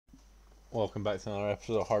Welcome back to another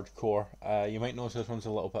episode of Hardcore. You might notice this one's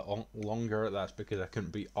a little bit longer. That's because I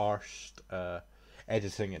couldn't be arsed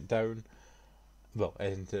editing it down. Well,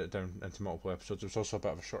 editing it down into multiple episodes. It was also a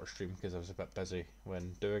bit of a short stream because I was a bit busy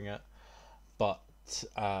when doing it. But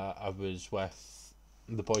I was with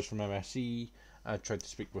the boys from MSC. I tried to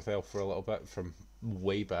speak with Elle for a little bit from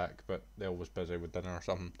way back, but Elle was busy with dinner or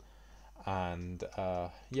something. And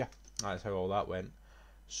yeah, that's how all that went.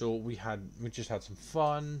 So we just had some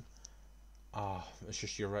fun. It's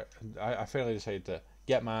just you're right. I finally decided to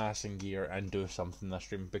get my ass in gear and do something this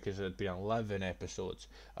stream because it had been 11 episodes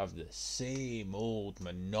of the same old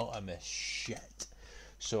monotonous shit.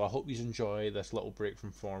 So I hope you enjoy this little break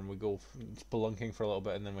from form. We go spelunking for a little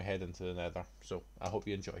bit and then we head into the Nether. So I hope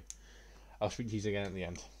you enjoy. I'll speak to you again at the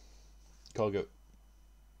end. Call go.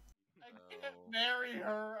 I can't marry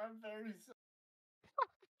her. I'm very sorry.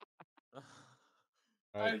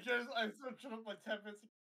 Right. I switched up my 10 minutes.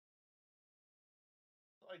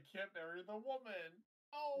 I can't marry the woman.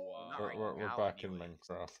 Oh, Wow. Not right We're now, back in anyways.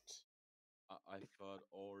 Minecraft. I thought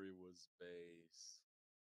Ori was base.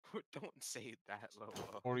 Don't say that,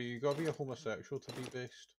 Lolo. Or you gotta be a homosexual to be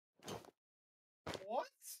based. what?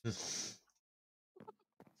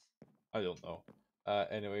 I don't know.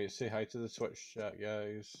 Anyway, say hi to the Twitch chat,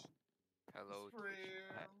 guys. Hello, Twitch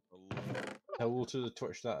chat. Hello. Hello to the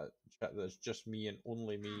Twitch chat that's just me and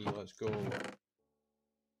only me. Let's go. You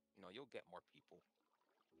know, you'll get more people.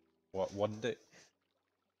 What, one day?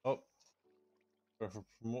 Oh, for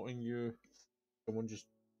promoting you, someone just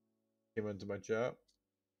came into my chat.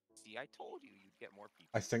 See, I told you you'd get more people.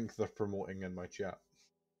 I think they're promoting in my chat.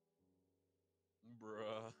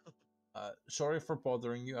 Bruh. Sorry for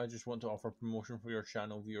bothering you. I just want to offer promotion for your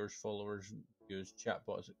channel, viewers, followers, views,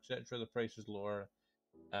 chatbots, etc. The price is lower.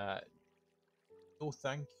 Oh,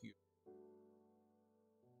 thank you.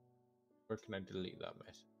 Where can I delete that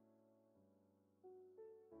message?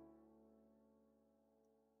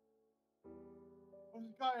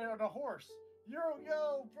 This guy on a horse. Yo,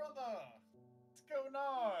 brother. What's going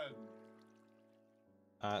on?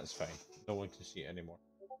 It's fine. No one can see it anymore.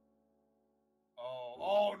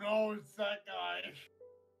 Oh no, it's that guy.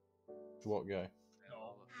 What guy?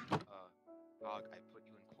 No. Dog, I put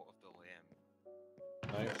you in Cult of the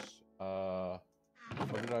Lamb. Nice.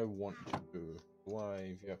 What did I want to do?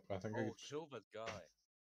 Live? Yep. I think I Oh, could. kill that guy.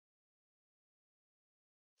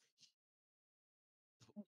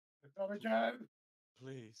 Not again.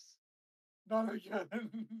 Please. Not again.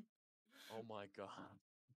 Oh my god.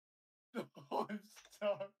 No, I'm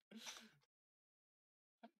stuck.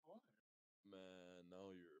 What? Man, now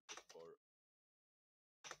you're a bit far.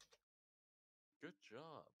 Good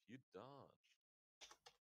job. You dodged.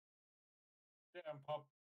 Damn, pup.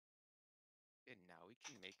 And now we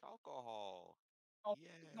can make alcohol. Oh, Yeah.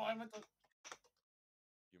 no, I meant to.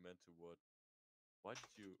 You meant to what? Why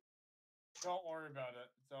did you... Don't worry about it.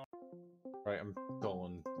 So. Right, I'm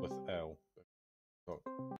going with L.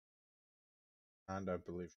 And I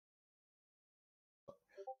believe.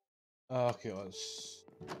 Okay, let's.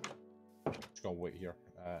 Just gonna wait here.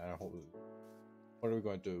 And I hope. What are we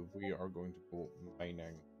going to do? We are going to go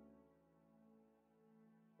mining.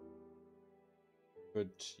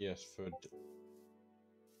 Food, yes, food.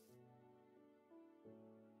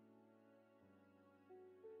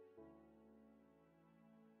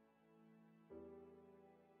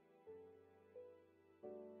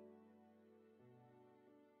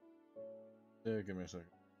 Yeah, give me a second.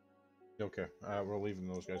 Okay, we're leaving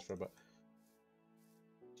those guys for a bit.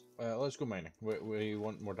 Let's go mining. We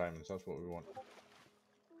want more diamonds. That's what we want.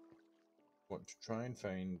 Want to try and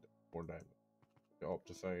find more diamonds. Get up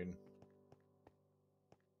to find.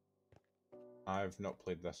 I've not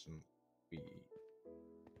played this in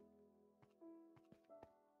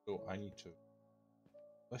so I need to.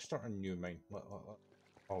 Let's start a new mine.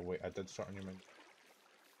 Oh wait, I did start a new mine.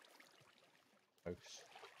 House.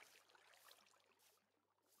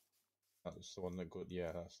 That's the one that goes.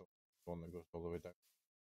 Yeah, that's the one that goes all the way down.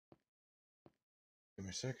 Give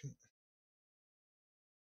me a second.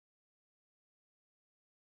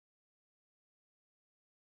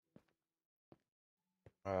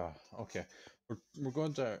 Okay. We're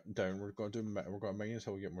going down. We're going to we're going to mine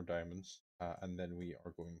until we get more diamonds, and then we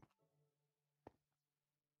are going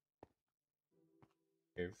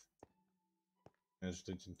cave. As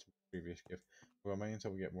leads into the previous cave. We're going to mine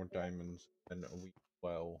until we get more diamonds, and we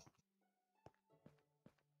will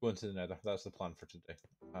go into the Nether. That's the plan for today.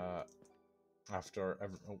 After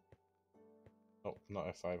every oh, not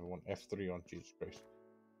F5. I want F3 on Jesus Christ.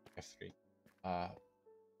 F3.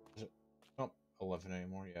 Is it not 11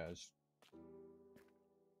 anymore? Yeah, it's.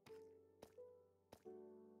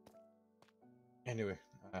 Anyway,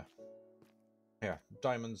 Yeah,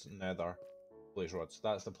 diamonds, nether, blaze rods.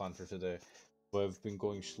 That's the plan for today. We've been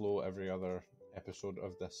going slow every other episode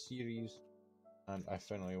of this series, and I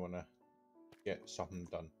finally want to get something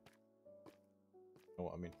done. You know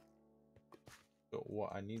what I mean? So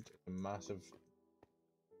what I need is a massive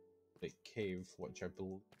like cave, which I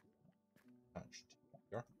believe attached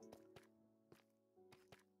here.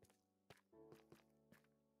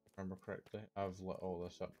 Remember correctly? I've lit all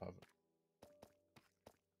this up, haven't I?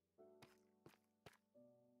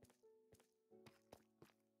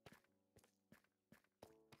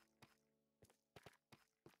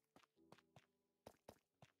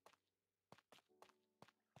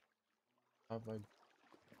 Have I?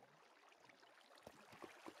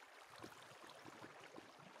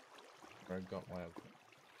 Where I got my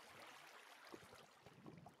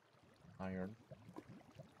iron.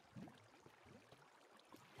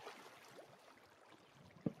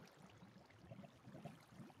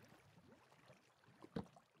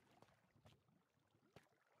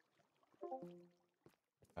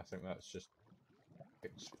 I think that's just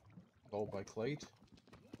it's all by Clyde,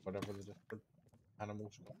 whatever the different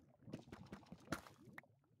animals call.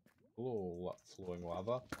 Flowing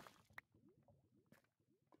lava.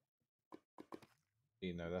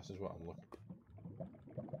 See, now this is what I'm looking for.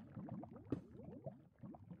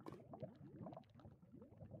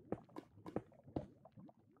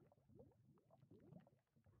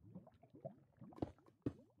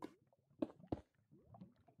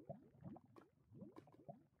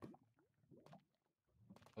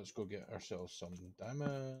 Let's go get ourselves some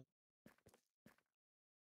diamond.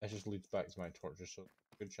 That just leads back to my torches, so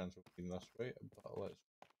good chance of being this way, but let's...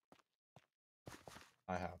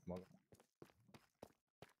 I have, mother.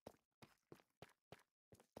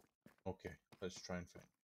 Okay, let's try and find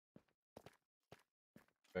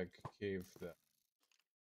big cave that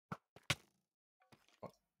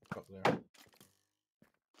up there.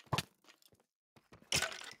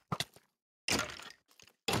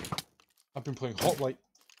 I've been playing Hot Light.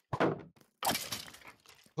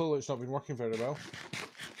 Clearly it's not been working very well.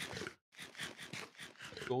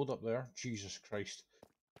 Gold up there, Jesus Christ.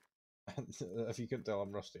 If you can tell,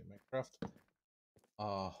 I'm rusty at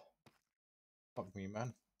Minecraft. Fuck me,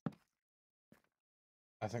 man.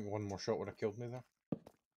 I think one more shot would have killed me there.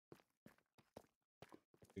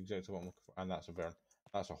 Exactly what I'm looking for. And that's a Vern.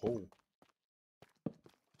 That's a hole.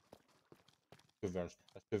 Two Verns.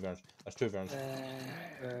 That's two Verns. That's two Verns.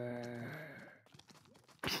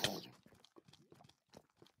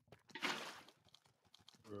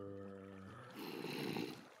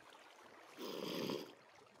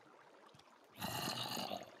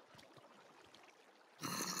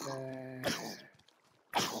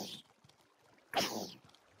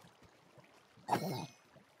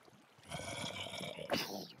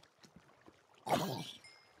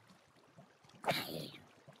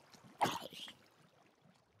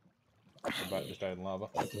 The bat just died in lava.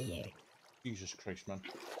 Jesus Christ, man.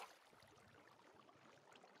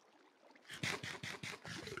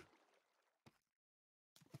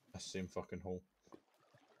 That same fucking hole.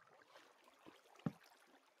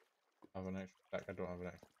 I have an extra pack. I don't have an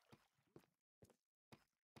extra.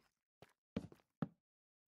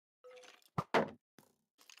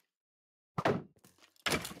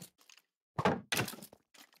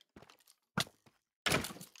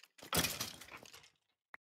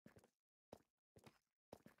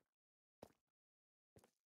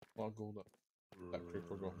 A lot of gold up. That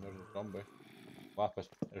creeper go. There's a zombie. Lapis.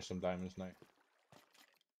 There's some diamonds now.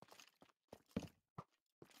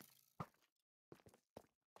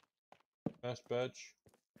 Best badge.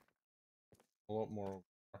 A lot more.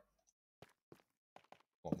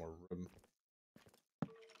 A lot more room.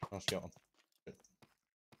 No skeleton. Shit.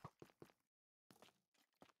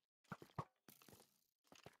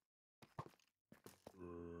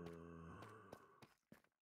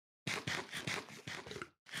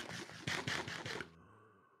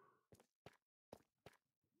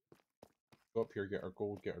 Go up here, get our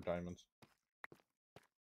gold, get our diamonds.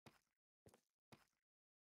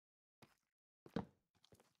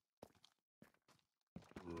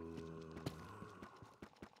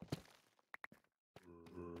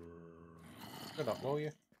 Get up, will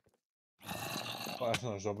you? Oh, that's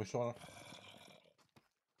another zombie spawner.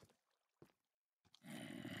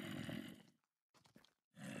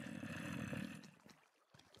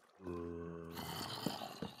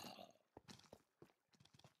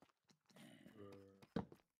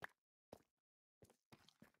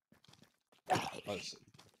 Let's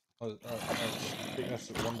take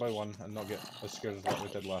this one by one and not get as scared as what we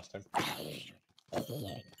did last time.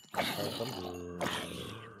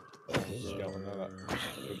 Skeleton, now that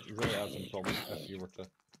it really adds some problems if you were to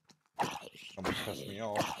Don't piss me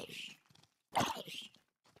off.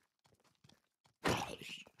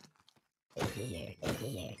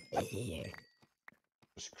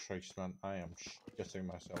 Jesus Christ, man, I am shitting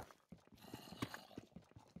myself.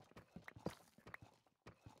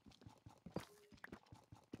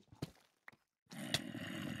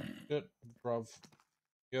 Good, bruv.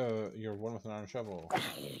 You're one with an iron shovel.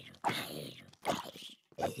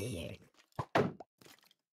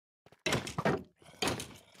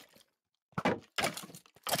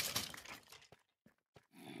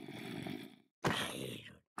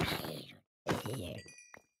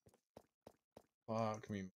 Fuck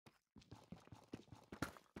me.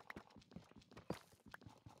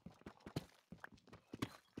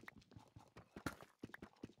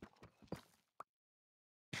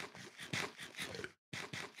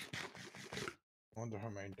 I wonder how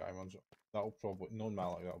many diamonds. That'll probably, no matter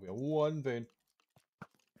like that'll be a one vein.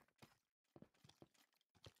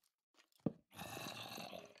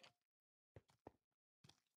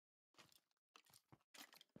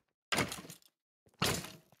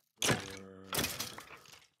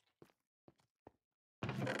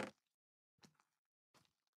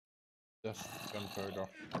 This gunpowder.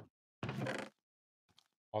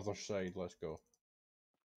 Other side, let's go.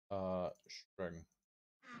 String.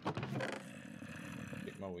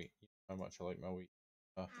 Take my wheat. How much I like my wheat.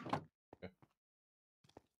 Okay.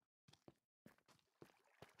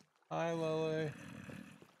 Hi, Lily.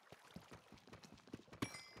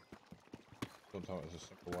 Don't tell me it's a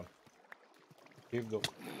simple one. Give the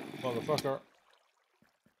motherfucker.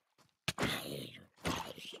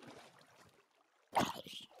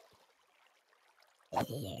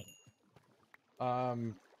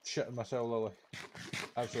 Shitting myself, Lily.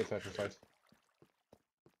 Absolutely petrified.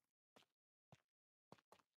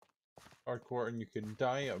 Hardcore, and you can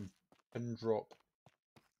die at a pin drop.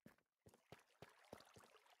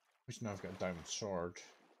 At least now I've got a diamond sword.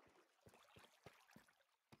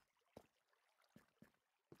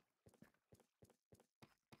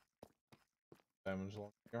 Diamonds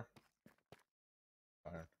along here.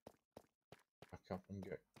 Iron. Back up and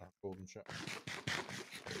get our golden shit.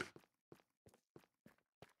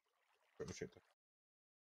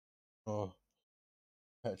 Oh,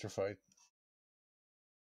 petrified.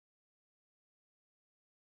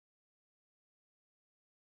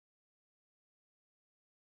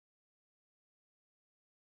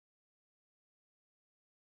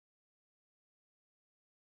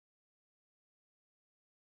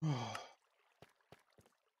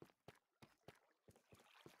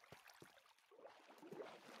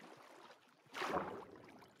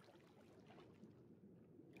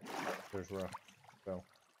 There's where I fell.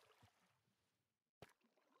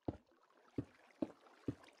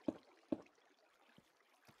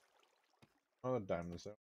 Another diamonds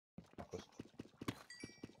there. Office.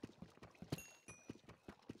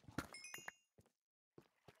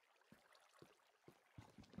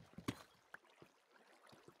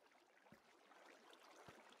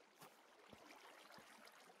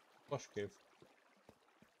 Flush cave.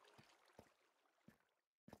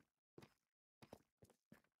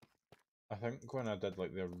 I think when I did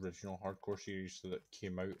like the original hardcore series that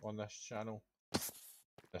came out on this channel,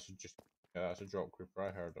 this is just, yeah, that's a drop creeper,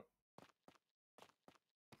 I heard it.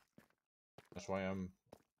 That's why I'm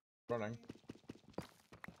running.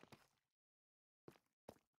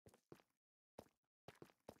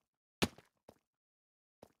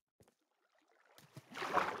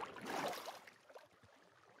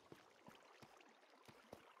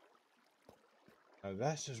 Now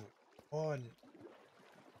this is on.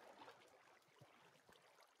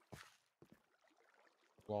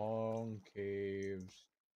 Long caves.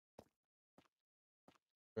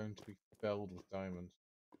 Going to be filled with diamonds.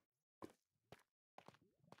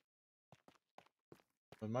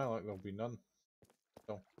 In my luck, there'll be none.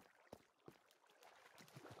 So.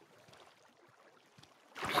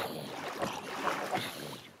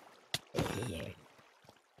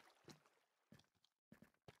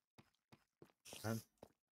 Man.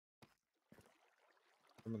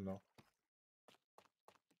 Come on though.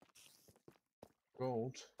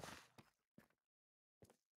 Gold.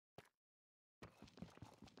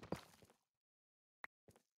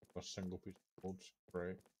 A single piece of gold,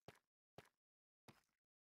 great.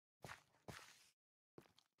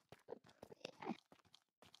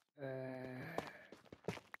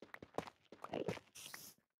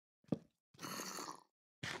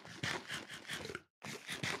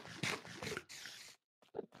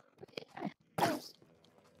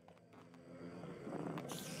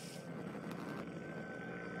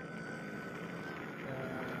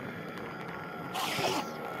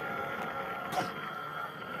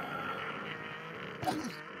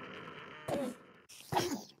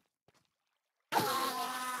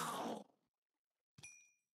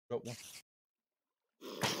 Got one.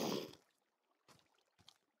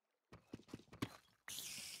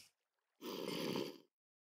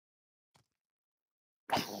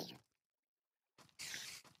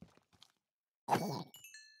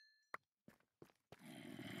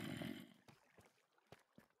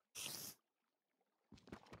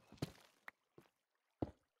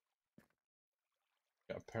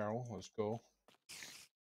 Got a pearl, let's go.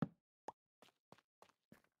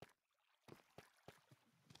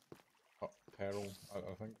 Oh, pearl, I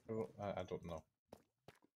think, I don't know.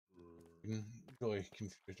 I'm really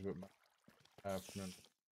confused about my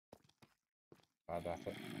bad at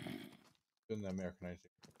it. Doing the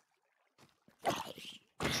Americanizing.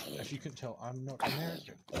 If you can tell, I'm not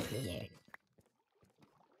American.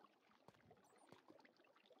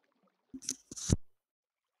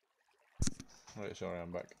 Right, sorry,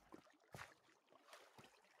 I'm back.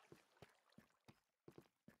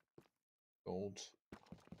 Gold.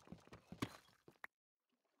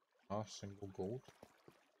 Ah, single gold.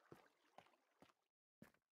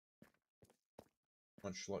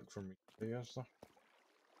 Much luck for me today, is there?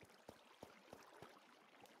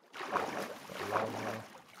 Got lava.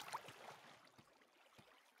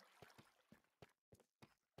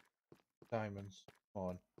 Diamonds. Come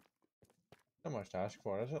on. Not much to ask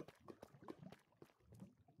for, is it?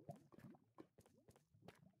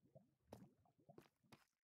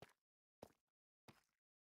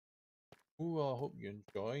 Ooh, well, I hope you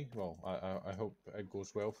enjoy. Well, I hope it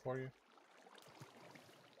goes well for you.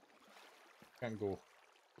 Can't go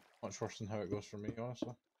much worse than how it goes for me,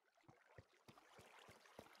 honestly.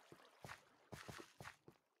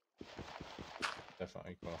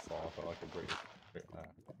 Definitely gonna fall off it like a great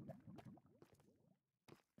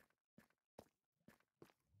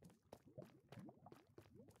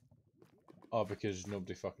Oh, because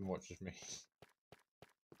nobody fucking watches me.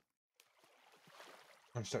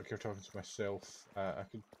 I'm stuck here talking to myself. I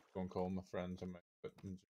could go and call my friends, but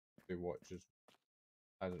nobody watches.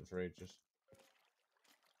 Hasn't for ages.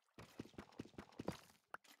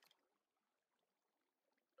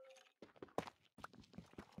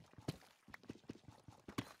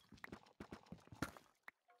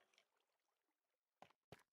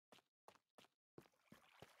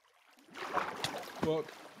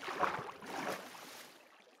 Look.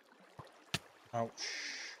 Ouch.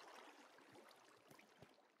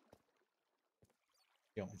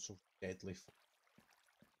 Yeah, I'm so deadly.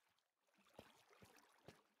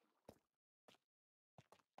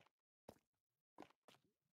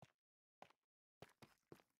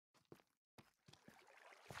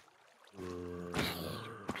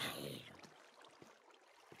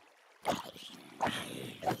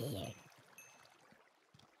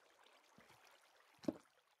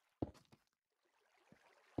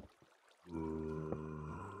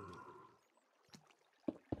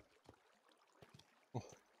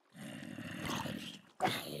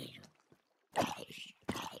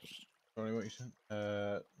 Sorry, what you said?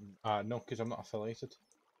 No, because I'm not affiliated.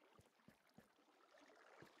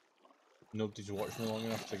 Nobody's watched me long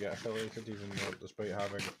enough to get affiliated, even though, despite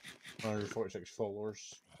having 146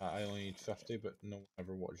 followers, I only need 50, but no one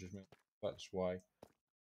ever watches me. That's why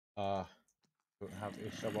I don't have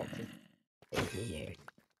a sub option.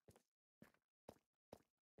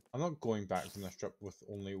 I'm not going back from this trip with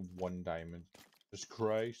only 1 diamond. Jesus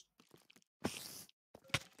Christ.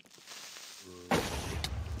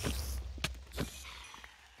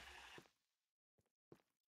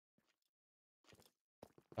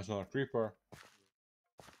 That's not a creeper.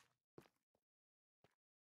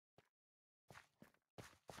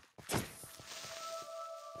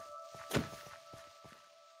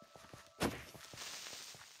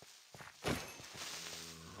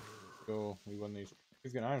 Go, we won these.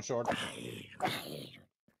 We've got an iron sword. Can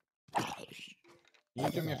you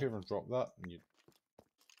do me a favour and drop that? And you...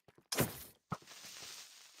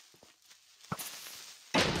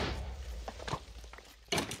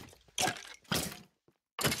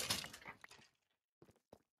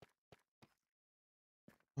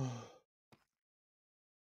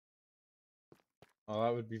 Oh,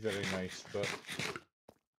 that would be very nice, but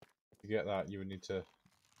to get that, you would need to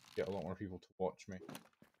get a lot more people to watch me.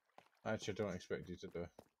 Actually, I don't expect you to do.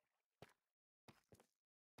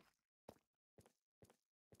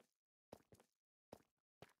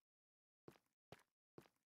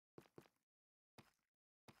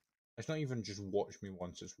 It's not even just watch me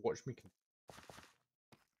once, it's watch me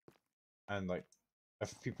and like,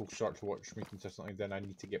 if people start to watch me consistently, then I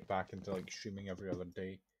need to get back into like streaming every other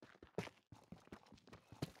day.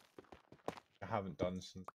 I haven't done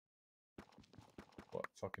since, what,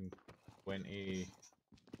 fucking 20.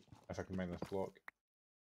 If I can mine this block.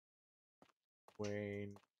 20.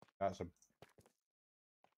 That's a.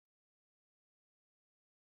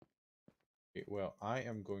 Okay, well, I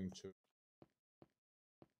am going to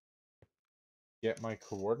get my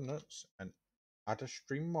coordinates and add a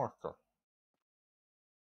stream marker.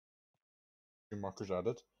 Stream marker's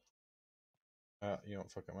added. You know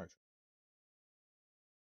what, fuck it, I'm actually.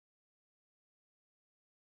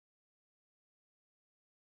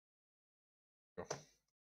 Go.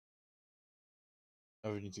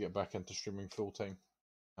 Now we need to get back into streaming full time.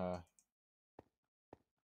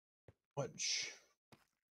 Which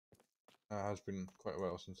has been quite a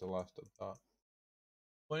while since I last did that.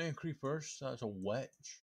 20 creepers, that's a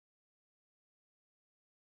witch.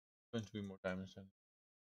 Going to be more diamonds in.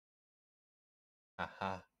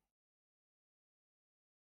 Haha.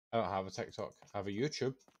 I don't have a TikTok. I have a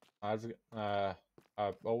YouTube. I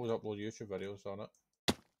always upload YouTube videos on it.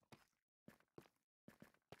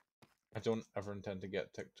 I don't ever intend to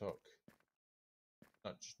get TikTok.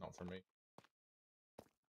 That's just not for me.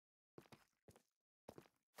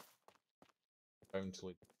 Bound to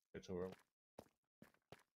lead tutorial.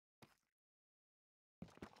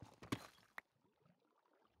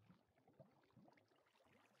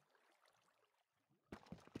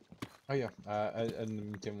 Oh yeah, in the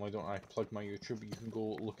meantime, why don't I plug my YouTube? You can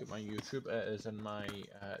go look at my YouTube. It is in my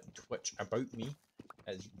Twitch About Me.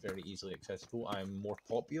 It's very easily accessible. I'm more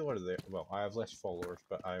popular there. Well, I have less followers,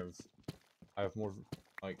 but I have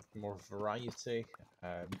more variety.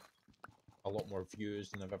 A lot more views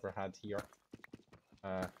than I've ever had here.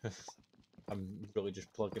 I'm really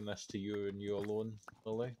just plugging this to you and you alone,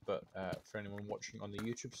 Lily. But for anyone watching on the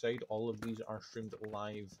YouTube side, all of these are streamed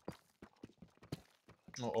live.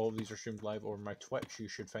 All of these are streamed live over my Twitch. You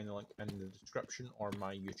should find the link in the description, or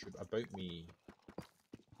my YouTube About Me.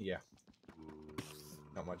 Yeah.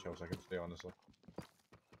 Not much else I can say, honestly.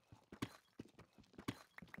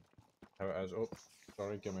 How it is. Oh,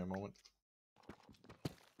 sorry, give me a moment.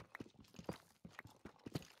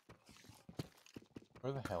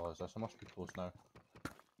 Where the hell is this? I must be close now.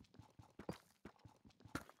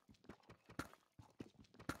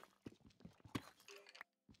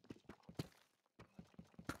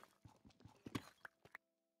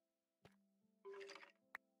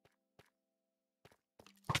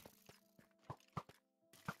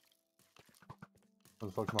 Where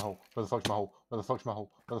the fuck's my hole? Where the fuck's my hole? Where the fuck's my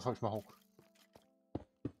hole? Where the fuck's my hole?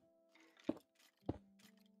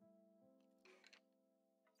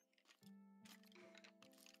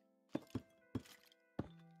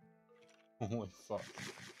 Holy fuck.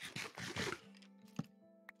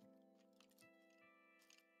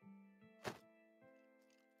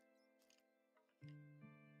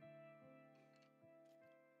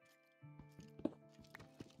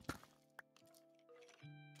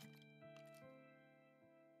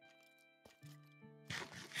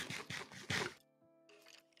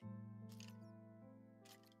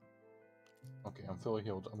 Okay, I'm fully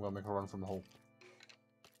healed. I'm gonna make a run from the hole.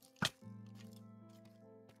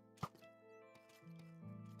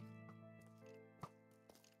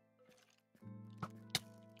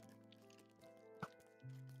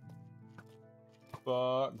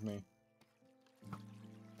 Fuck me.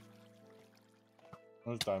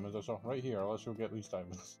 There's diamonds, I saw. Right here, let's go get these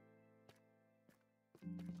diamonds.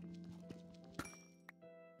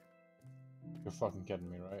 You're fucking kidding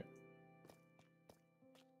me, right?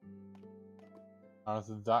 Out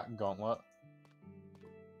of that gauntlet,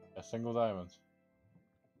 a single diamond.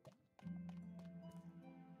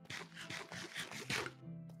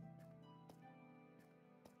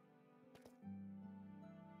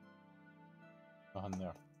 Nothing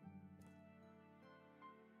there.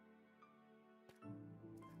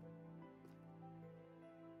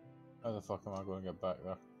 How the fuck am I going to get back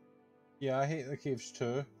there? Yeah, I hate the caves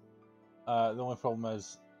too. The only problem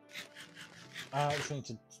is I actually need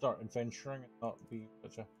to start adventuring and not be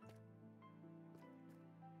such a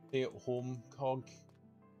stay-at-home cog.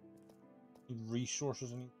 Need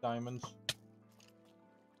resources and need diamonds.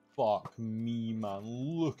 Fuck me, man.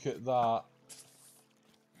 Look at that.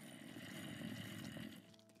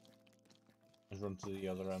 Let's run to the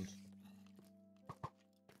other end.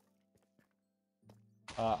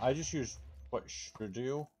 I just used Twitch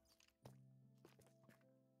Studio.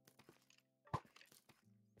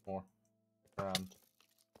 More. Grand.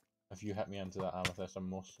 If you hit me into that amethyst, I'm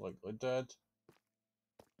most likely dead.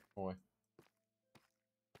 Boy.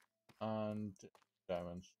 And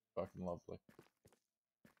diamonds. Fucking lovely.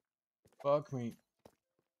 Fuck me.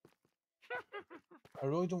 I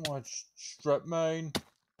really don't want to strip mine.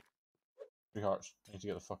 3 hearts. I need to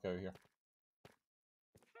get the fuck out of here.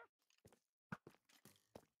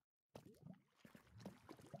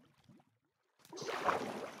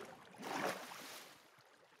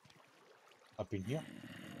 been here.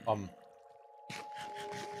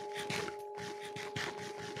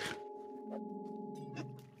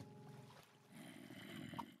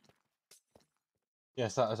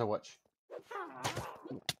 Yes, that is a witch.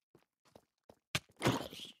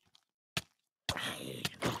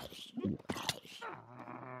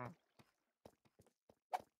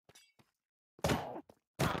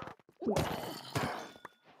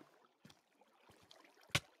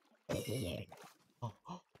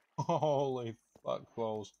 Holy fuck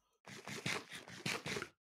balls.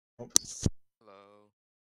 Hello. Hello.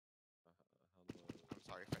 I'm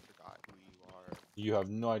sorry if I forgot who you are. You have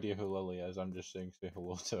no idea who Lily is, I'm just saying say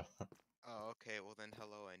hello to her. Oh, okay. Well then,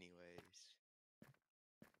 hello anyways.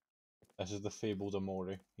 This is the fabled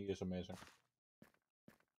Amori. He is amazing.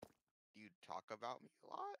 You talk about me a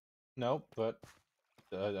lot? No, but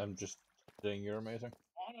I'm just saying you're amazing.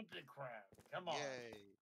 On a big crab. Come on. Yay.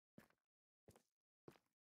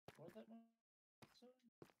 What that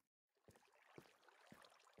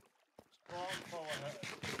strong fall ahead.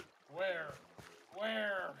 Where?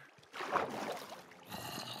 Where?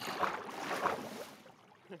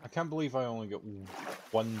 I can't believe I only get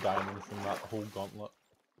one diamond from that whole gauntlet.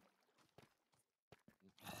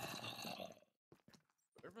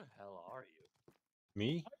 Where the hell are you?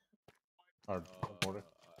 Me? Or Amori?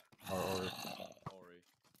 Or Ori.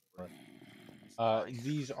 Right.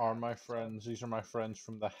 These are my friends. These are my friends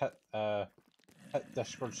from the hit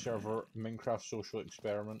Discord server Minecraft Social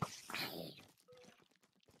Experiment.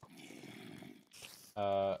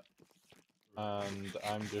 And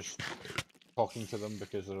I'm just talking to them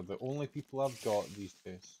because they're the only people I've got these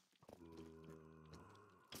days.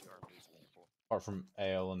 You are amazing people. Apart from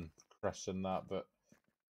Elle and Chris and that, but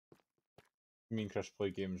me and Chris play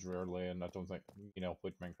games rarely, and I don't think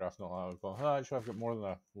played Minecraft not long ago. Oh, actually, I've got more than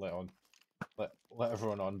a let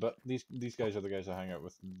everyone on, but these guys are the guys I hang out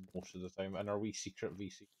with most of the time, and are we secret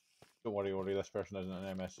VC? Don't worry, Ori, this person isn't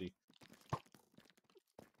an MSC.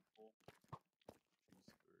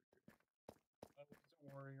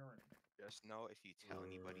 Don't worry, Just know if you tell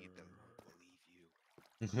anybody, they won't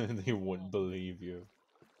believe you. They won't believe you.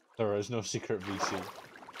 There is no secret VC.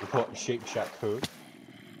 What, Shake Shack who?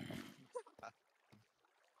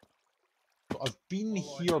 I've been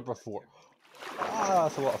here before. Ah,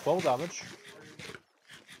 that's a lot of fall damage.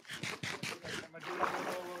 Am I doing good,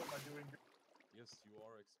 Lolo? Am I doing good? Yes, you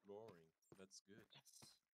are exploring. That's good.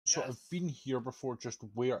 So I've been here before, just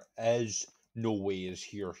where is no way is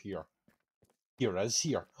here. Here is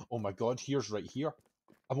here. Oh my god, here's right here.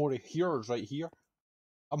 I'm already here is right here.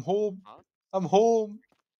 I'm home. Huh? I'm home.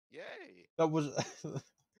 Yay! That was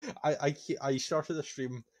I started the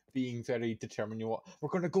stream being very determined. You know what? We're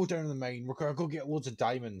gonna go down the mine. We're gonna go get loads of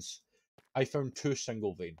diamonds. I found 2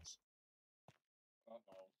 single veins.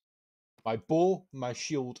 Uh-oh. My bow, my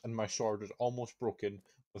shield, and my sword is almost broken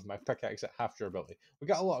with my pickaxe at half durability. We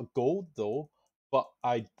got a lot of gold though, but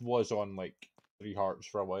I was on like 3 hearts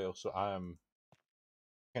for a while, so I am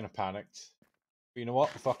kind of panicked. But you know what?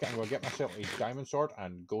 Fuck it, I'm gonna get myself a diamond sword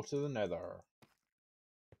and go to the Nether.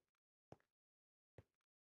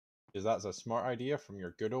 Because that's a smart idea from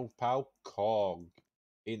your good old pal Cog.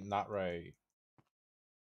 Ain't that right?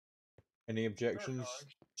 Any objections?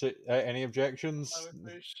 Any objections?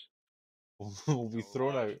 Will be No.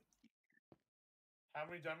 thrown out. How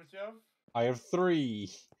many diamonds do you have? I have 3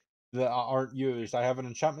 that aren't used. I have an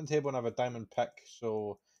enchantment table and I have a diamond pick,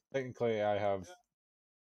 so technically I have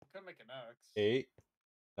Could make an axe. 8.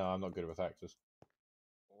 No, I'm not good with axes.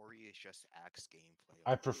 Ori is just axe gameplay.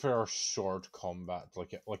 I prefer sword combat,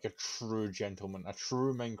 like a true gentleman, a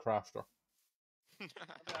true Minecrafter. I mean,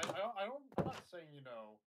 I'm not saying,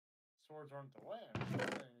 swords aren't the land. I'm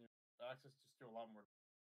saying axes just do a lot more.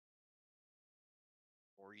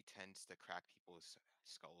 Ori tends to crack people's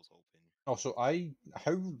skulls open. Also,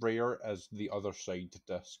 how rare is the other side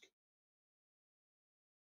disc?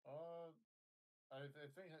 I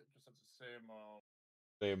think it just has the same.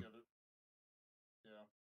 Same. Yeah.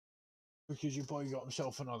 Because you probably got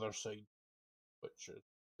himself another side, which is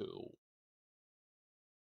cool.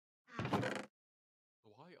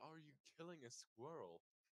 Why are you killing a squirrel?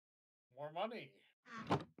 More money. Oh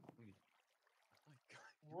my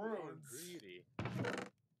god, you are Runes. greedy.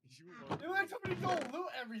 You You like somebody don't loot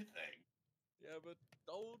everything. Yeah, but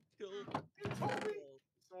don't kill. You told me.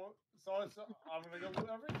 So I'm gonna go loot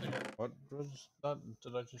everything. What was that?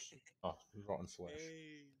 Did I just? Oh, rotten flesh.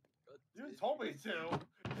 Hey, You told me to.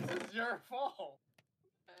 This is your fault.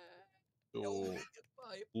 So,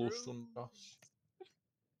 glowstone dust,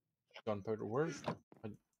 gunpowder. Where's?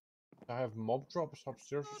 I have mob drops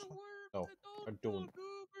upstairs. Or something? No, I don't.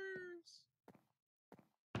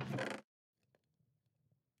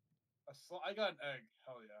 A I got an egg.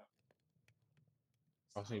 Hell yeah.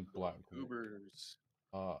 I'll say black. Goobers.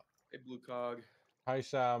 Uh, Hey, Blue Cog. hi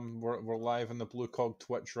Sam, we're live on the Blue Cog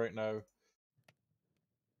Twitch right now.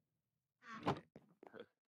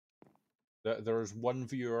 There's one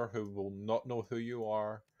viewer who will not know who you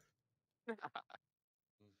are,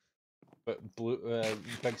 but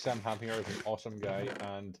Big Sam Ham here is an awesome guy,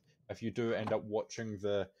 and if you do end up watching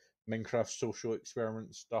the Minecraft social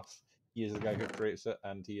experiment stuff, he is the guy who creates it,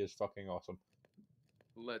 and he is fucking awesome.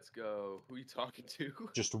 Let's go. Who you talking to?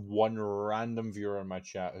 Just one random viewer in my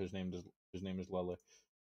chat whose name is Lily.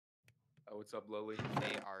 Oh, what's up, Lily?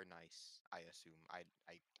 They are nice, I assume. I'm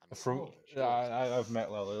From Oh, shit. I've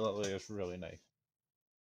met Lily. Lily is really nice.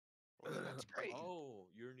 well, then that's great. Oh,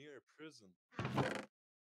 you're near a prison.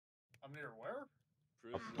 I'm near where?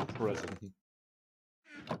 Prison.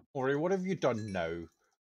 Ori, what have you done now?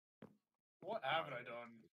 What haven't I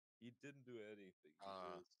done? He didn't do anything. He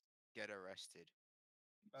Uh, just... Get arrested,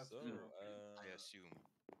 That's So, true. I assume.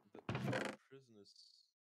 the prison is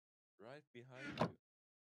right behind you.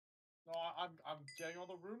 No, I'm getting all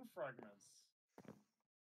the rune fragments.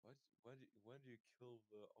 What? When do you kill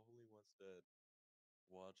the only ones that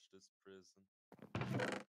watch this prison?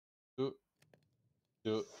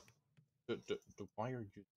 Why are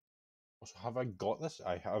you? Also, have I got this?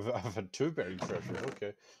 I've had two buried treasures.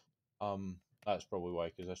 Okay. That's probably why,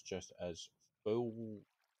 because this chest is full.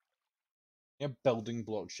 Yeah, building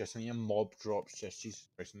blocks chest. I need a mob drops chest. Jesus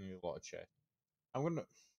Christ, I need a lot of chest. I'm gonna.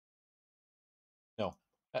 No,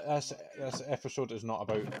 this episode is not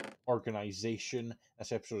about organization.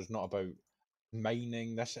 This episode is not about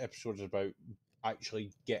mining. This episode is about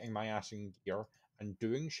actually getting my ass in gear and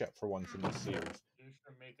doing shit for once in this series. You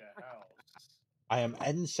should make a house. I am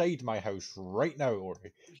inside my house right now,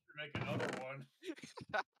 Ori. You should make another one.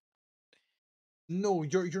 No,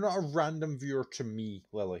 you're not a random viewer to me,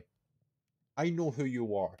 Lily. I know who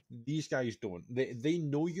you are. These guys don't. They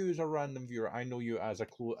know you as a random viewer. I know you as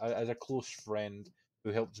a close friend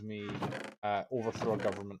who helped me overthrow a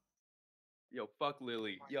government. Yo, fuck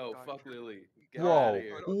Lily. Yo, fuck Lily. Get Whoa, out of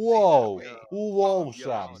here. Don't say that whoa, way. whoa, Yo,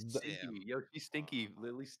 Sam. she's stinky. Yo, she's stinky.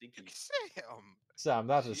 Lily's stinky. Sam! Sam,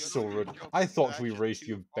 that is You so know you rude. drove I thought that we shit raised too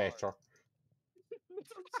you far. better.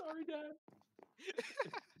 I'm sorry, Dad.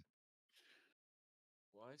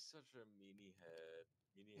 Why such a mini head?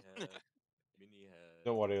 Mini head. Mini head.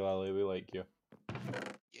 Don't worry, Lily. We like you.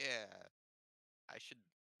 Yeah.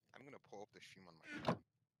 I'm gonna pull up the stream on my phone.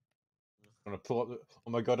 I'm gonna pull up.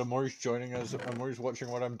 Oh my god, Amori's joining us. Amori's watching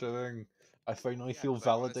what I'm doing. I finally Yeah, feel 'cause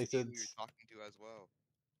I wanna see validated. who you're talking to as well.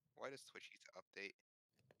 Why does Twitch need to update?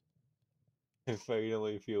 I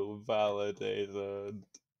finally feel validated.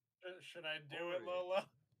 Should I do it, Ori. Lola?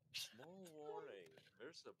 Small warning.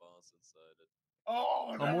 There's a boss inside it.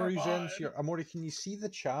 Oh, never Amori's in mind. here. Amori, can you see the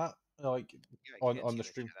chat? Like Yeah, I can't on see the the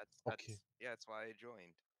stream? chat. Okay. Yeah, that's why I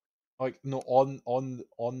joined. Like no,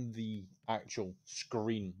 on the actual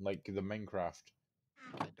screen, like the Minecraft.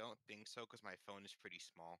 I don't think so, because my phone is pretty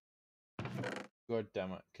small. God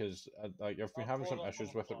damn it, because like I've been I'll having pull some it up issues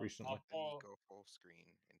on- with it I'll recently. Let me pull- go full screen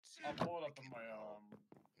and see. I'll pull it if I up on can- my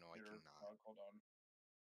No, I computer. cannot. Hold on.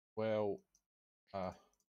 Well,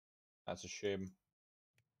 that's a shame.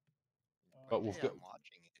 Uh, But Hey, I'm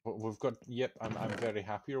watching it. we've got. Yep, I'm very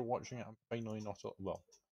happy you're watching it. I'm finally not well.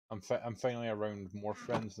 I'm finally around more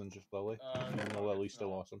friends than just Lily, even though no, Lily's it's still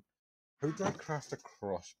not. awesome. How do I craft a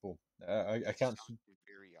crossbow? I can't. Sounds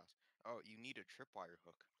very awesome. Oh, you need a tripwire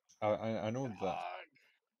hook I know that.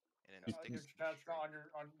 and then It- sticks Your and chat's string.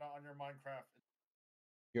 not on your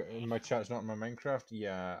Minecraft. My chat's not in my Minecraft.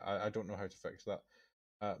 Yeah, I don't know how to fix that.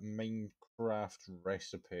 Minecraft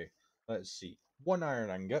recipe. Let's see. 1 iron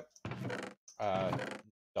ingot.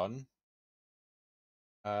 Done.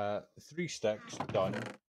 3 sticks. Done.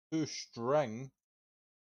 2 string.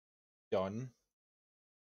 Done.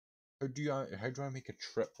 How do I make a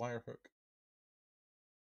tripwire hook?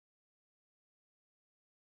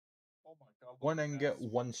 Oh my god. look 1 at ingot,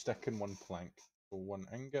 that. 1 stick, and 1 plank. So 1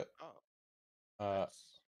 ingot. Oh, Uh,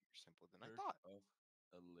 that's more simple than I thought. Of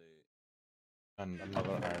LA. and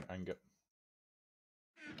another iron ingot.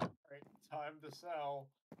 Right, time to sell.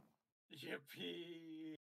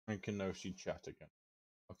 Yippee! I can now see chat again.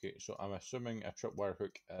 Okay, so I'm assuming a tripwire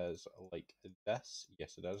hook is like this.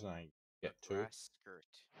 Yes, it is, and I get A 2. grass skirt.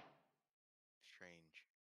 Strange.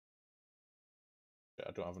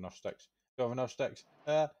 I don't have enough sticks. Don't have enough sticks.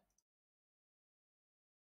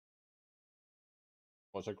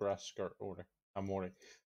 What's a grass skirt order? I'm worried.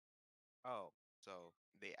 Oh, so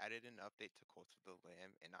they added an update to Cult of the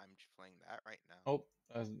Lamb, and I'm just playing that right now. Oh,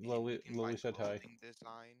 And you can buy Lily said hi. clothing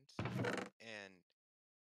designs, and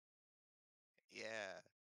yeah,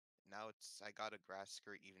 now it's I got a grass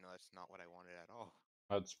skirt, even though that's not what I wanted at all.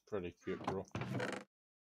 That's pretty cute, bro.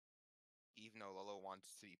 Even though Lolo wants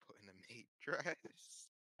to be put in a maid dress.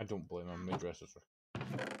 I don't blame him. My dresses are.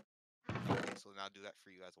 Okay, so now do that for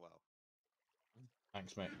you as well.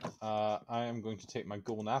 Thanks, mate. I am going to take my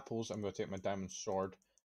golden apples. I'm going to take my diamond sword.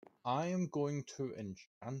 I am going to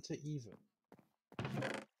enchant it even.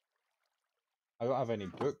 I don't have any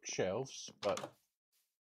bookshelves, but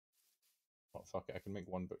oh fuck it, I can make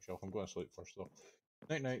one bookshelf. I'm going to sleep first though.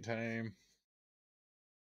 Night time.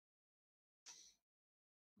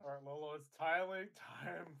 Alright, Lolo, it's time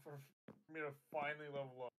for me to finally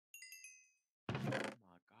level up. Oh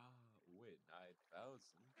my god! Wait,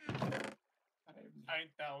 9,000. I have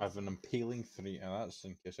 9,000. I have an impaling 3, and that's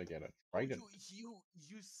in case I get a trident. You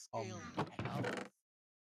scaled health.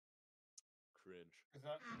 Cringe. Is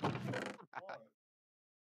that what?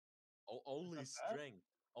 Only that bad? strength.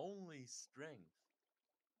 Only strength.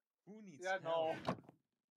 Who needs Yeah, no. health?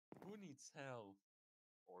 Who needs health?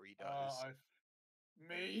 Or he does.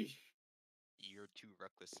 Me. You're too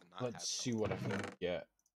reckless to not Let's have see what I can get.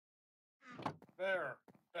 There.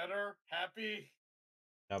 Better. Happy.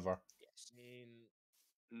 Never. Yes. I mean,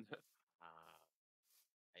 I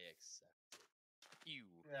accept. You.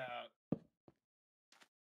 Yeah.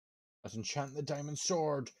 Let's enchant the diamond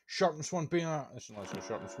sword. Sharpness 1 being a... Let's go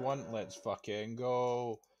sharpness 1. Let's fucking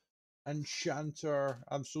go. Enchanter.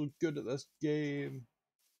 I'm so good at this game.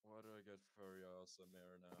 Why do I get Furiosa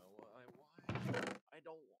Mare now? Why? I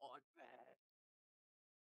don't want that.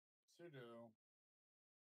 You do.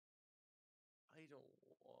 I don't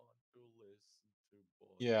want to listen to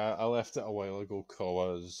boys. Yeah, I left it a while ago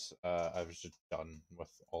because I was just done with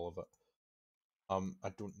all of it. I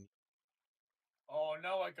don't... Oh,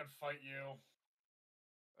 now I can fight you.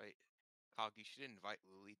 Wait. Cog, you should invite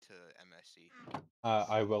Lily to MSC.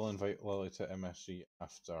 I will invite Lily to MSC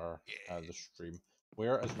after the stream.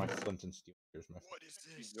 Where is my flint and steel? Here's my... What is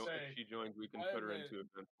this? If she joins, we can put her into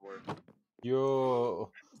event 4.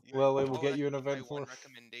 Yo, Lily, we'll get that you an could be my event one for...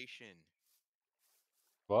 recommendation.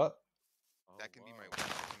 What? Oh, that can be my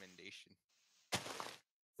one recommendation.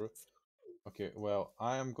 Okay, well,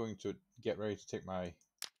 I am going to get ready to take my Wait,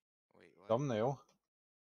 what? thumbnail.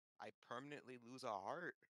 I permanently lose a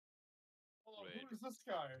heart. Hold on, Wait. who is this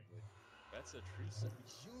guy? Wait, that's a Teresa.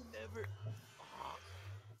 You never. Ah,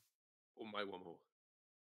 Oh my womo.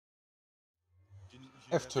 you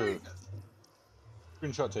F2. never. Jesus.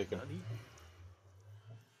 Screenshot taken. Nani?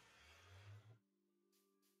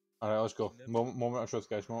 Alright, let's go. You never- Moment of truth,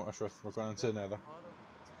 guys. Moment of truth. We're going into the Nether. Out of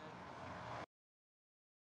 10.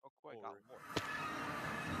 Oh, cool, I got Or- more.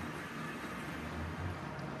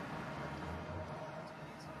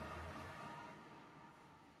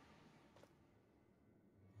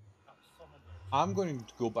 Oh, son of a bitch. I'm going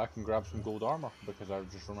to go back and grab some gold armor because I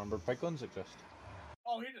just remembered piglins exist.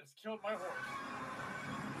 Oh, he just killed my horse.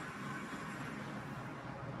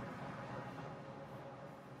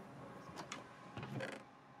 Yeah,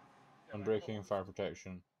 Unbreaking, fire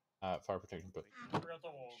protection, book. Forgot the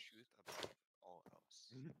wolves. Shoot above all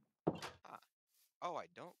else. Ah. Oh, I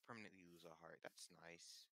don't permanently lose a heart. That's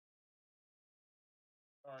nice.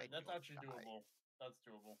 Alright, I that's don't actually die. doable. That's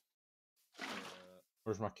doable.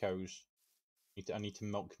 Where's my cows? I need to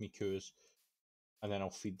milk me cows, and then I'll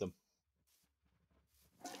feed them.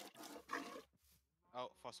 Oh,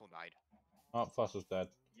 Fossil died. Oh, Fossil's dead.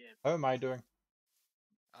 How am I doing?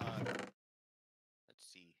 Let's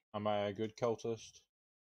see. Am I a good cultist?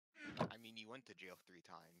 I mean, you went to jail 3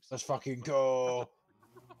 times. Let's fucking go!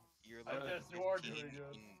 You're I level guess you are 15 doing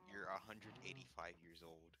good. and you're 185 years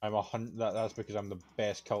old. I'm 100. That's because I'm the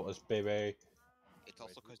best cultist, baby. It's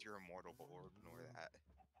also because you're immortal, but we'll ignore that.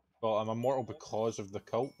 Well, I'm immortal because of the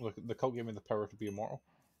cult. The cult gave me the power to be immortal.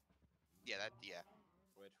 Yeah, yeah.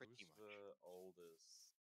 Wait, Pretty who's much. the oldest?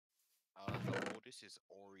 The oldest is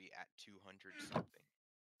Ori at 200 something.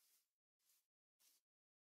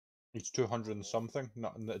 It's 200 and something.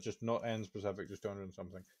 Just not N specific, just 200 and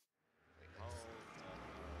something. Wait, How let's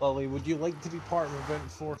old? Lily, would you like to be part of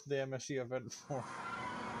Event 4, the MSC Event 4?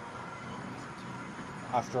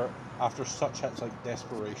 After such hits like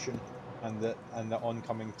Desperation and the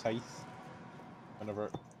oncoming Tithe, whenever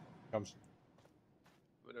it comes.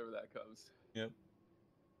 Whenever that comes. Yep.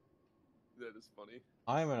 That is funny.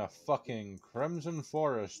 I'm in a fucking Crimson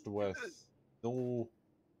Forest with no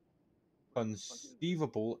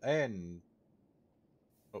conceivable end.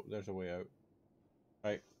 Oh, there's a way out.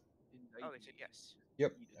 Right. Oh, they said yes.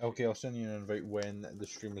 Yep. Okay, I'll send you an invite when the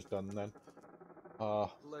stream is done then.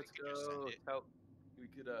 Let's could just send go. it. We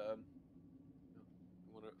could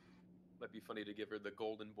might be funny to give her the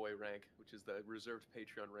golden boy rank, which is the reserved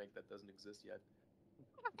Patreon rank that doesn't exist yet.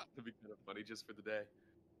 That'd be kind of funny just for the day.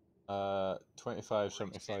 25, Rory said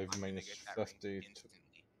 75 I'm gonna minus get that rank 50. instantly.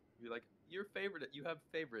 Be like, your favorite. You have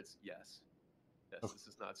favorites. Yes. Yes. Of- This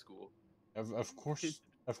is not school. Of course,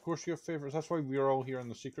 you have favorites. That's why we're all here in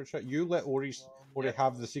the secret chat. You let Ori Yeah.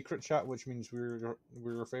 have the secret chat, which means we're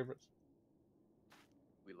your favorites.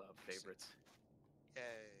 We love favorites. Yay.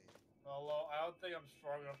 Although I don't think I'm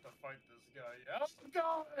strong enough to fight this guy. Oh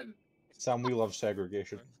God! Sam, we love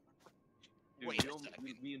segregation. Dude, Wait we, a only,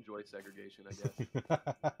 second. we enjoy segregation, I guess.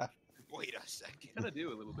 Wait a We second. kind of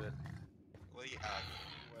do a little bit. Well,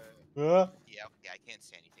 yeah, yeah, okay, I can't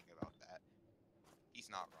say anything about that. He's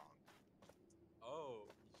not wrong. Oh,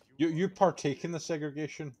 You are partake in the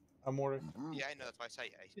segregation, Amore. Yeah, I know. That's why I say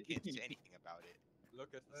I can't say anything about it. Look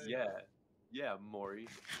at the Yeah. Yeah, Maury.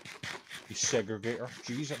 You segregator.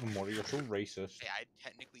 Jeez, Amore, you're so racist. Hey, I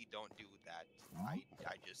technically don't do that.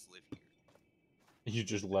 I just live here. You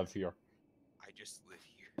just live here. I just live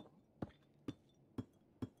here.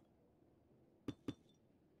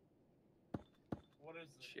 What is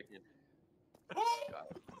this? Chicken.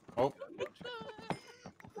 Oh,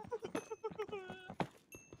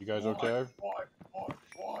 you guys okay? Why?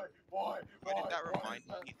 Why did that Why remind is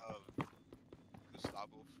that? me of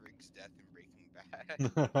Gustavo Fring's death in Breaking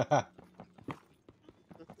Bad?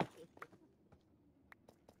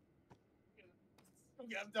 Go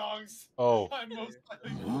get 'em, dogs. Oh, I'm most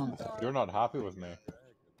likely going to die. you're not happy with me.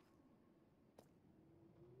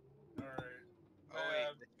 Alright. Oh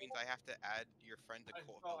wait, this means I have to add your friend to I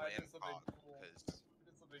Colt thought the I did Lamb something Cog, cool. because I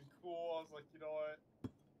did something cool. I was like, you know what?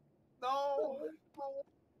 No!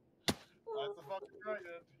 That's a fucking dragon.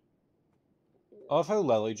 I love how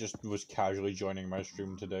Lily just was casually joining my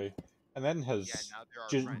stream today, and then has yeah, now they're our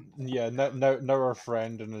just friends. now our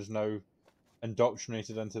friend and is now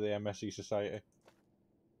indoctrinated into the MSE society.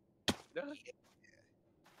 Because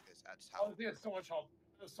that's how. Oh, he has so much health.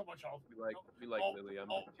 There's so much health. We like Oh, Lily. I'm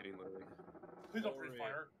oh. just kidding, Lily. Please don't breathe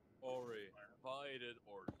fire. Ori, fight it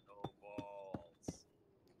or no balls.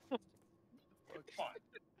 Fine.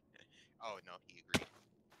 Oh no, he agreed.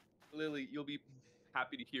 Lily, you'll be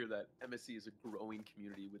happy to hear that MSC is a growing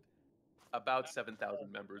community with about 7,000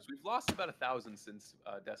 members. We've lost about 1,000 since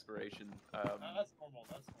Desperation. That's normal. That's normal.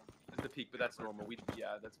 Is the peak, but that's normal.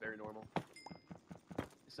 Yeah, that's very normal.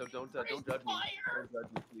 So don't judge me. Don't judge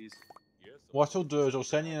me, please. Yes. What I'll do is I'll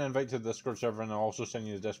send you an invite to the Discord server, and I'll also send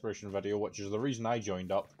you the Desperation video, which is the reason I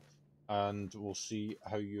joined up, and we'll see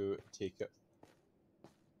how you take it.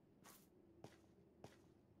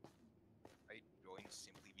 I joined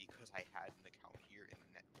simply because I had an account here and the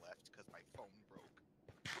net left because my phone broke.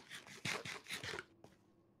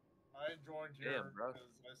 I joined here Damn, bro. because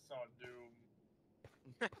I saw Doom.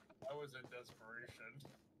 I was in desperation.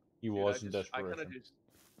 He Dude, was in I Desperation.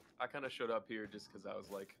 kind of showed up here just because I was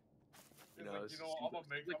like, It's know, like, it you know, seems I'm gonna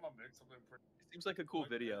like- make something pretty. it seems like a cool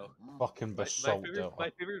video. Fucking basalt.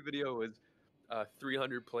 My favorite video was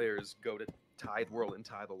 300 players go to Tide World and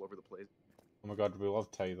Tide all over the place. Oh my god, we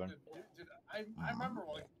love tithing. Dude, I remember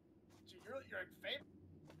like, gee, you're like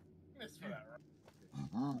famous for that, right?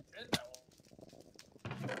 Did that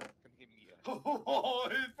one. Come give me a. Oh,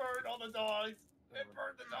 it burned all the dogs. It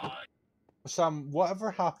burned the dogs. Sam,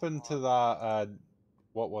 whatever happened to that?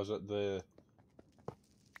 What was it? The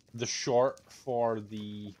short for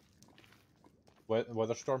the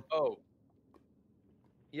weather storm. Oh.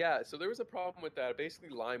 Yeah, so there was a problem with that. Basically,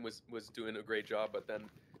 Lime was doing a great job, but then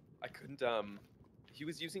I couldn't. He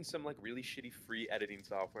was using some like really shitty free editing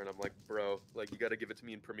software, and I'm like, bro, like you got to give it to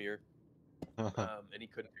me in Premiere. And he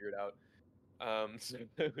couldn't figure it out. So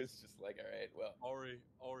it was just like, all right, well, Ori,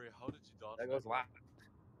 how did you dodge that that? goes last.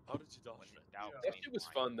 How did you dodge When in that? doubt, That change shit was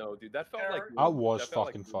mine. fun though, dude. That felt like That was felt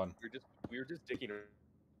fucking like fun. We were just dicking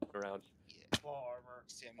around. Yeah. Full armor.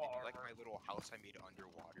 Sam, Full did you like armor. my little house I made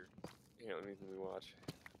underwater? Yeah, let me watch.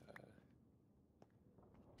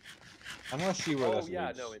 I'm gonna see where Oh this yeah,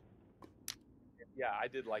 leads. no, yeah, I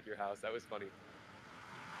did like your house. That was funny.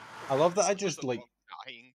 I love that I Was just above like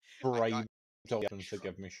dying. bribed got Dolphins to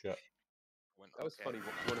give me shit. When, That was okay. funny.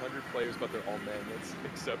 100 players, but they're all manlets,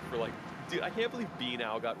 except for like, dude, I can't believe B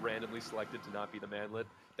now got randomly selected to not be the manlet.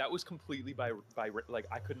 That was completely by like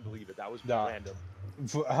I couldn't believe it. That was Nah. random.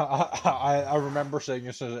 I remember saying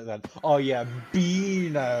you said it then. Oh yeah,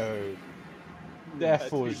 Beano. Yeah, That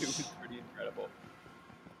dude, was. it was pretty incredible.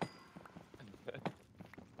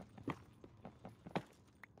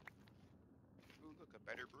 Ooh, look, a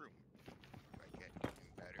better broom. If I get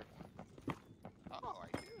even better. Oh, I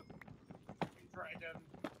do. Dragon.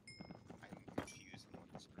 I'm confused on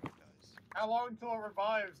what this broom does. How long till it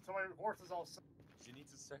revives? Till my horse is all sick? You need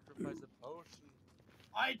to sacrifice a potion.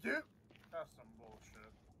 I do. That's some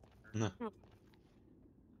bullshit.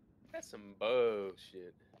 That's some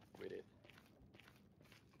bullshit with it.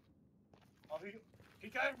 Oh, he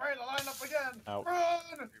came ready to line up again. Ow.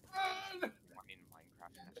 Run! Run! In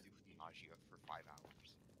Minecraft and have to do nausea for 5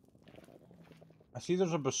 hours. I see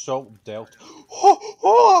there's a basalt delta.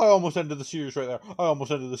 Oh, I almost ended the series right there. I almost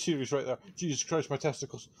ended the series right there. Jesus Christ, my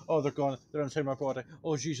testicles. Oh, they're gone. They're inside my body.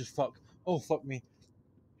 Oh, Jesus, fuck. Oh, fuck me.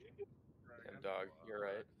 Damn dog, you're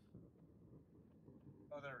right.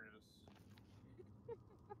 Oh, there he is. What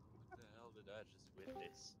the hell did I just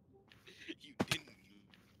witness? You didn't.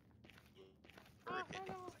 You heard it.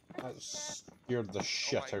 That scared the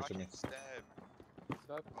shit Oh my out of me. gosh, Seb. What's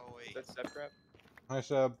up? Oh Is wait, that Seb crap? Hi,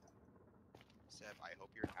 Seb. Seb. I hope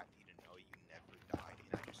you're happy to know you never died,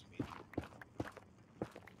 and I just made you.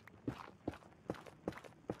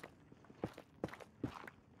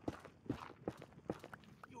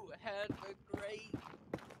 You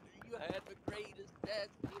had the greatest death.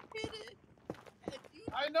 You did it. And you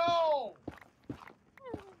I know.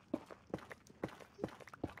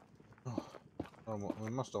 We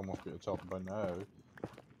must almost be at the top by now.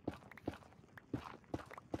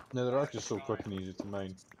 Netherrack is so quick and easy to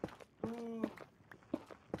mine.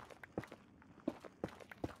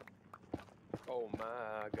 Oh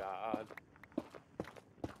my god.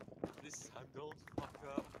 this time don't fuck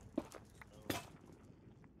up.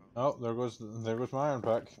 Oh, there goes my iron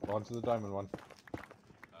pack. On to the diamond one.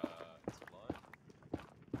 It's flying.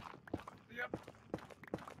 Yep.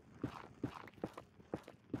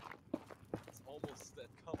 It's almost dead.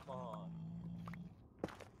 Come on.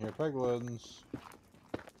 Here, piglins.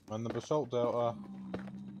 And the basalt delta.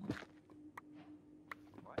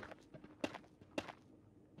 What?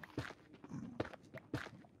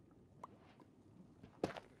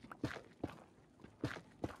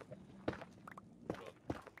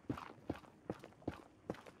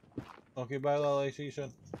 Okay, bye, Lily. See you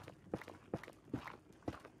soon.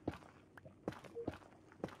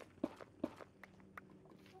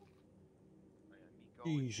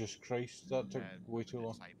 Jesus Christ, that took way too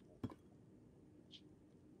long.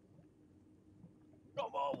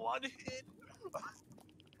 Come on, one hit.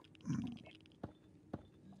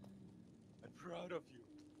 I'm proud of you.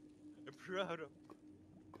 I'm proud of you.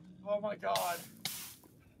 Oh my god.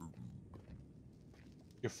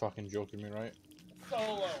 You're fucking joking me, right?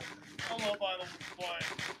 Solo. Solo battle play.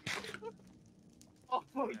 Oh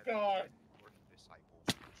my god. Disciple.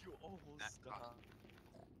 You almost That's died.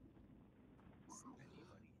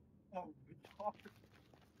 Oh my god.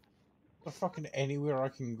 There's fucking anywhere I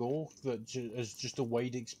can go that is just a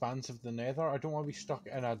wide expanse of the Nether. I don't want to be stuck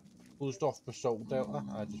in a closed off basalt delta.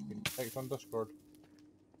 I just been text on Discord.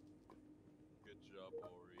 Good job,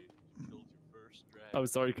 Ori. You killed your first dragon. Oh,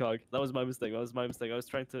 sorry, Cog. That was my mistake. That was my mistake. I was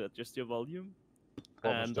trying to adjust your volume,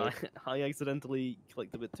 What and mistake? I accidentally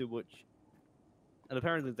clicked a bit too much. And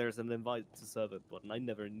apparently there's an invite to serve it, but I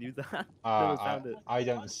never knew that. Never found it. I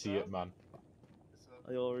didn't see it, man.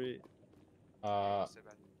 I already. Seb at the place.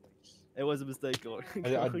 It was a mistake, or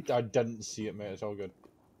I didn't see it, mate. It's all good.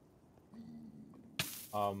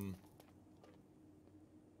 Lolo.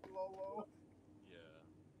 Yeah.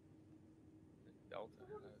 Delta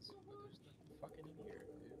has, but there's nothing fucking in here,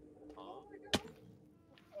 dude. I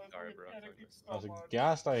was Sorry, fucking bro. panicking so There's a much.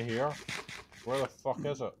 ghast I hear. Where the fuck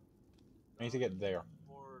is it? I need to get there.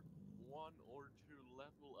 For 1 or 2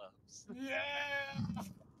 level ups. Yeah.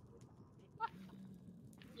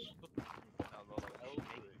 Now, Lolo, can you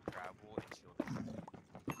make gravel until the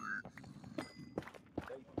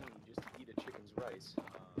Beg me just to eat a chicken's rice.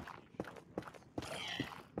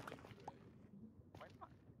 Why not?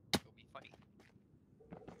 It'll be funny.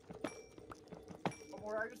 Don't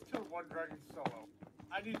worry, I just killed one dragon solo.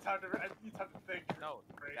 I need time to think. No,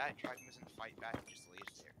 Right? that dragon doesn't fight back, it just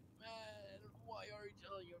lays there. Man, why are you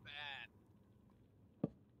telling your man?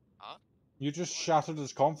 You just shattered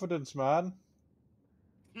his confidence, man.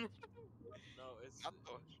 No, it's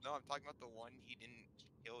No, I'm talking about the one he didn't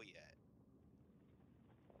kill yet.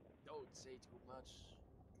 don't say too much.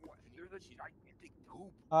 What? There's a gigantic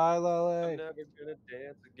poop. Hi, I'm Lily. never gonna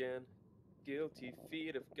dance again. Guilty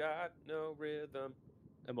feet have got no rhythm.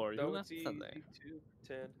 Amori, who Though left it's Sunday? easy to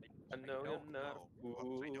pretend. I know you're don't not know. a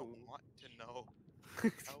fool. I don't want to know.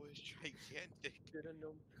 That was gigantic. Should've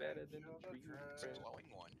known better than to treat you It's a friend. glowing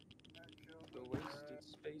one. The wasted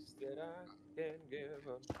space that I can give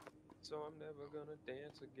 'em. So I'm never gonna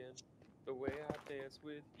dance again the way I dance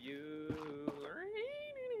with you.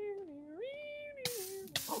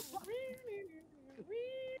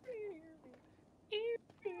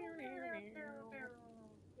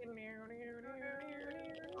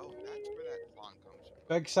 Oh, that's where that song comes from.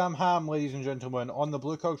 Big Sam Ham, ladies and gentlemen, on the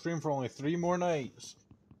Blue Cock stream for only 3 more nights.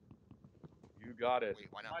 You got it. Wait,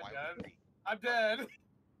 why not? I'm Why dead. would we? I'm dead.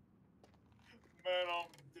 Man, I'm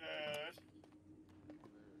dead.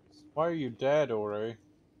 Why are you dead, Ori?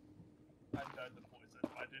 I died to poison.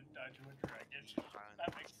 I didn't die to a dragon.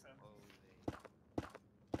 That makes sense.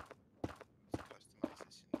 Let's customize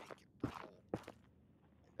this and make it purple.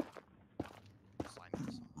 And then slime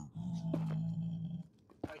this on.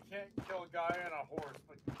 I can't kill a guy and a horse,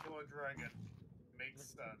 but can kill a dragon. Makes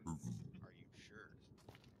sense. Are you sure?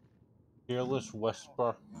 Fearless Whisper.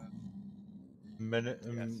 Oh, man. Minute.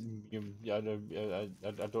 Yes. Yeah,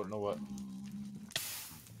 I don't know what.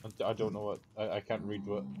 I don't know what. I can't read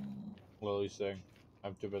what Lily's saying.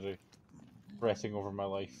 I'm too busy fretting over my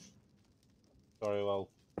life. Sorry, Lil.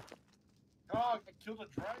 Oh, I killed a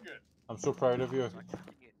dragon. I'm so proud of you. So I can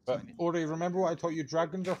get But slime it. Ori, remember what I taught you?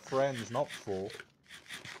 Dragons are friends, not foe.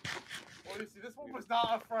 Well, you see, this one was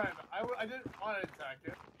not a friend. I didn't want to attack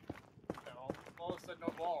it. No. Well, it said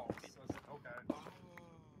no balls. So I said, okay. Right.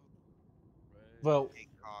 Well, Hey,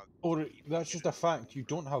 Cog. Ori, you can that's get just a a fact. scroll You for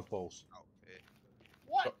don't have balls. Outfit.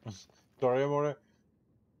 What? Sorry, Ori.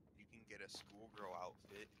 You can get a schoolgirl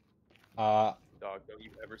outfit. Dog, don't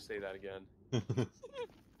you ever say that again. On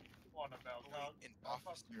about, Oh, wait, an That's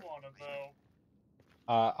what officer. you on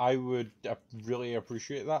about. I would really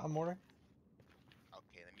appreciate that, Amore.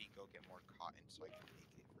 Okay, let me go get more cotton so I can make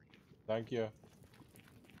it for you. Thank you.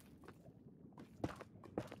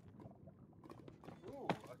 Ooh,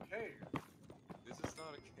 a cave. This is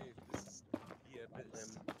not a cave. This is the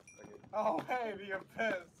abyss. Okay. Oh, hey, the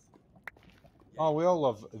abyss. Oh, we all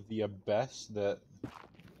love the abyss.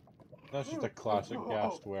 That's just a classic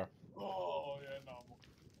castware. Oh, yeah, no.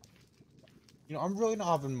 You know, I'm really not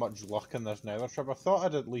having much luck in this Nether trip. I thought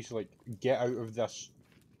I'd at least like get out of this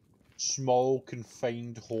small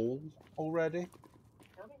confined hole already.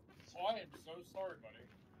 Turtle? Oh, I am so sorry, buddy.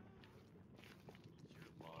 You're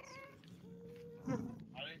a monster.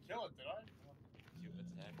 I didn't kill it, did I? You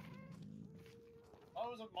attacked me. Oh,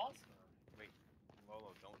 it was a monster. Wait,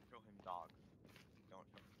 Lolo, don't show him dog. Don't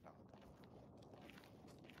show him dog.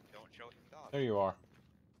 Don't show him dog. There you are.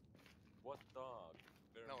 What dog?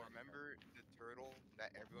 There are No, many remember the turtle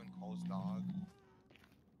that everyone calls dog?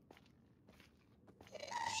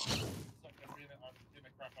 It's like I'm being a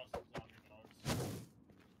crap out of zombie dogs.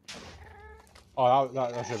 Oh,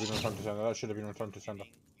 that should have been returned to sender. That should have been returned to sender.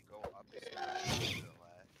 You go up to the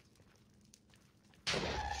left.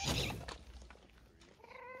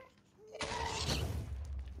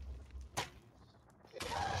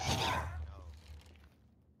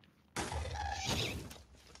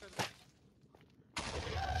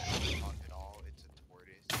 Not at all. It's a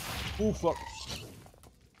tortoise. Oh fuck.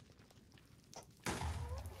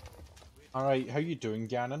 All right, how you doing,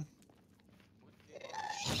 Gannon? What game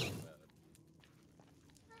are you talking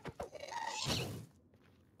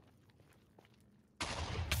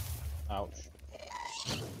about? Ouch. I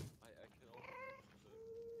can only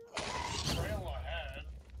Trail ahead.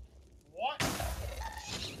 What?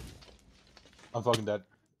 I'm fucking dead.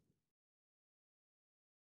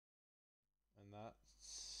 And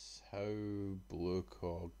that's how Blue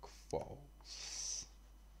Cog falls.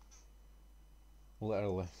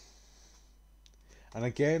 Literally. And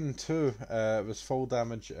again, too, it was full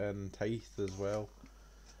damage and tithe as well.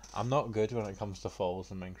 I'm not good when it comes to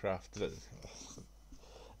falls in Minecraft.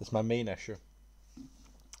 It's my main issue.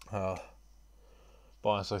 But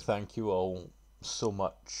honestly, thank you all so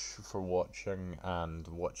much for watching and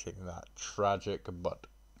watching that tragic but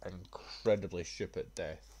incredibly stupid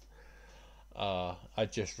death. I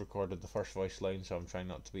just recorded the first voice line, so I'm trying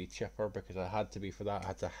not to be chipper because I had to be for that. I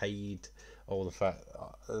had to hide all the fact.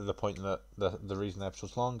 The point that the reason the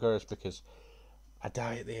episode's longer is because I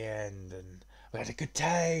die at the end and we had a good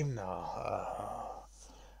time. No,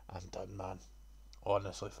 I'm done, man.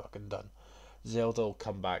 Honestly, fucking done. Zelda will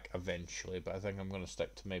come back eventually, but I think I'm going to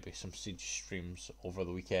stick to maybe some Siege streams over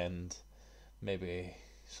the weekend. Maybe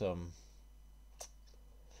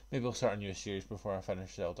I'll start a new series before I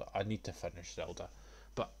finish Zelda. I need to finish Zelda.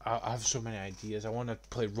 But I have so many ideas. I want to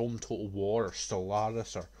play Rome Total War or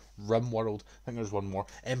Stellaris or RimWorld. I think there's one more.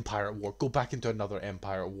 Empire at War. Go back into another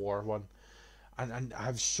Empire at War one. And I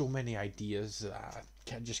have so many ideas that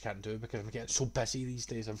I just can't do because I'm getting so busy these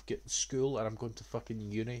days. I've got school and I'm going to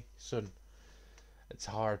fucking uni soon. It's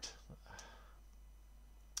hard.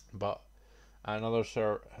 But another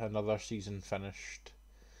season finished.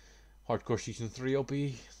 Hardcore Season 3 will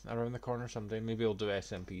be around the corner someday. Maybe I'll do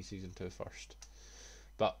SMP Season 2 first.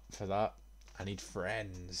 But for that, I need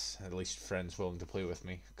friends. At least friends willing to play with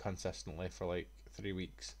me consistently for like 3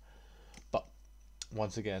 weeks. But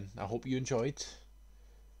once again, I hope you enjoyed.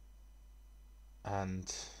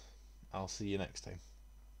 And I'll see you next time.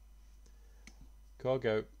 Cog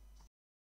out.